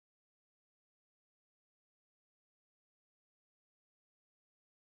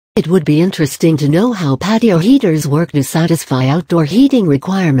It would be interesting to know how patio heaters work to satisfy outdoor heating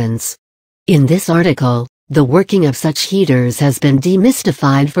requirements. In this article, the working of such heaters has been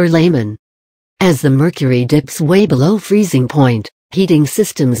demystified for laymen. As the mercury dips way below freezing point, heating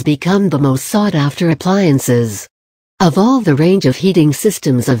systems become the most sought-after appliances. Of all the range of heating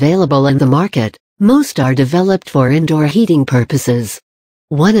systems available in the market, most are developed for indoor heating purposes.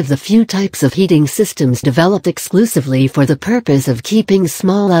 One of the few types of heating systems developed exclusively for the purpose of keeping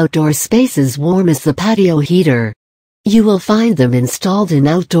small outdoor spaces warm is the patio heater. You will find them installed in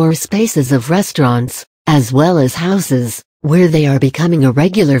outdoor spaces of restaurants, as well as houses, where they are becoming a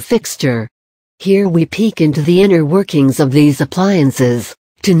regular fixture. Here we peek into the inner workings of these appliances,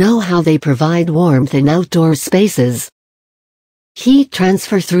 to know how they provide warmth in outdoor spaces. Heat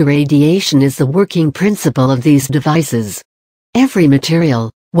transfer through radiation is the working principle of these devices. Every material,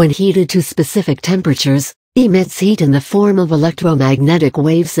 when heated to specific temperatures, emits heat in the form of electromagnetic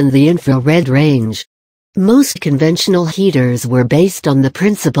waves in the infrared range. Most conventional heaters were based on the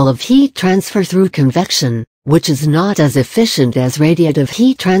principle of heat transfer through convection, which is not as efficient as radiative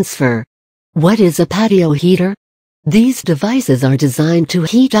heat transfer. What is a patio heater? These devices are designed to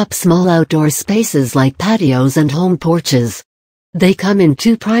heat up small outdoor spaces like patios and home porches. They come in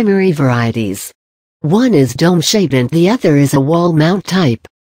two primary varieties. One is dome-shaped and the other is a wall mount type.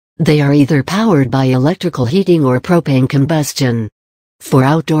 They are either powered by electrical heating or propane combustion. For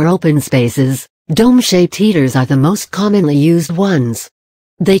outdoor open spaces, dome-shaped heaters are the most commonly used ones.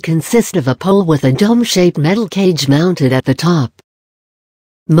 They consist of a pole with a dome-shaped metal cage mounted at the top.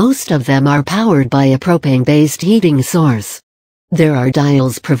 Most of them are powered by a propane-based heating source. There are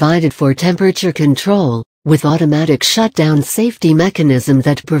dials provided for temperature control, with automatic shutdown safety mechanism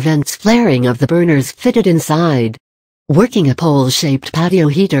that prevents flaring of the burners fitted inside. Working a pole-shaped patio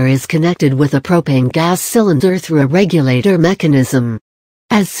heater is connected with a propane gas cylinder through a regulator mechanism.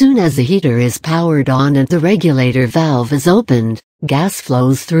 As soon as the heater is powered on and the regulator valve is opened, gas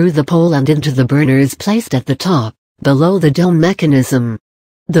flows through the pole and into the burners placed at the top, below the dome mechanism.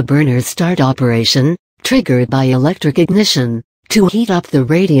 The burners start operation, triggered by electric ignition, to heat up the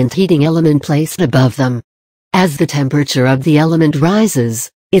radiant heating element placed above them. As the temperature of the element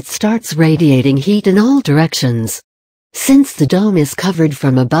rises, it starts radiating heat in all directions. Since the dome is covered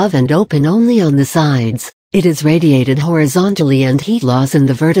from above and open only on the sides, it is radiated horizontally and heat loss in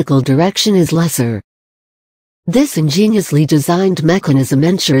the vertical direction is lesser. This ingeniously designed mechanism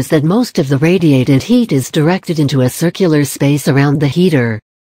ensures that most of the radiated heat is directed into a circular space around the heater.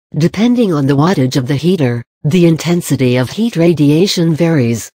 Depending on the wattage of the heater, the intensity of heat radiation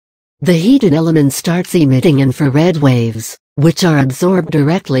varies. The heated element starts emitting infrared waves, which are absorbed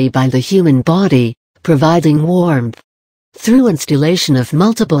directly by the human body, providing warmth. Through installation of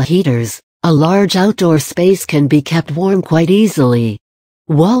multiple heaters, a large outdoor space can be kept warm quite easily.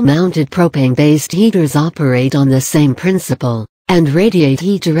 Wall-mounted propane-based heaters operate on the same principle, and radiate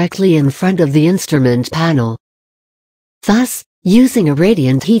heat directly in front of the instrument panel. Thus, using a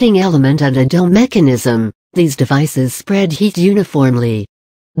radiant heating element and a dome mechanism, these devices spread heat uniformly.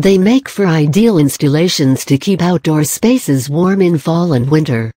 They make for ideal installations to keep outdoor spaces warm in fall and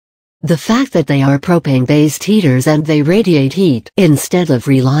winter. The fact that they are propane-based heaters and they radiate heat instead of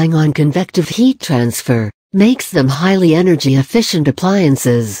relying on convective heat transfer, makes them highly energy-efficient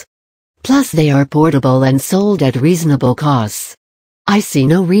appliances. Plus they are portable and sold at reasonable costs. I see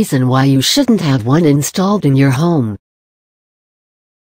no reason why you shouldn't have one installed in your home.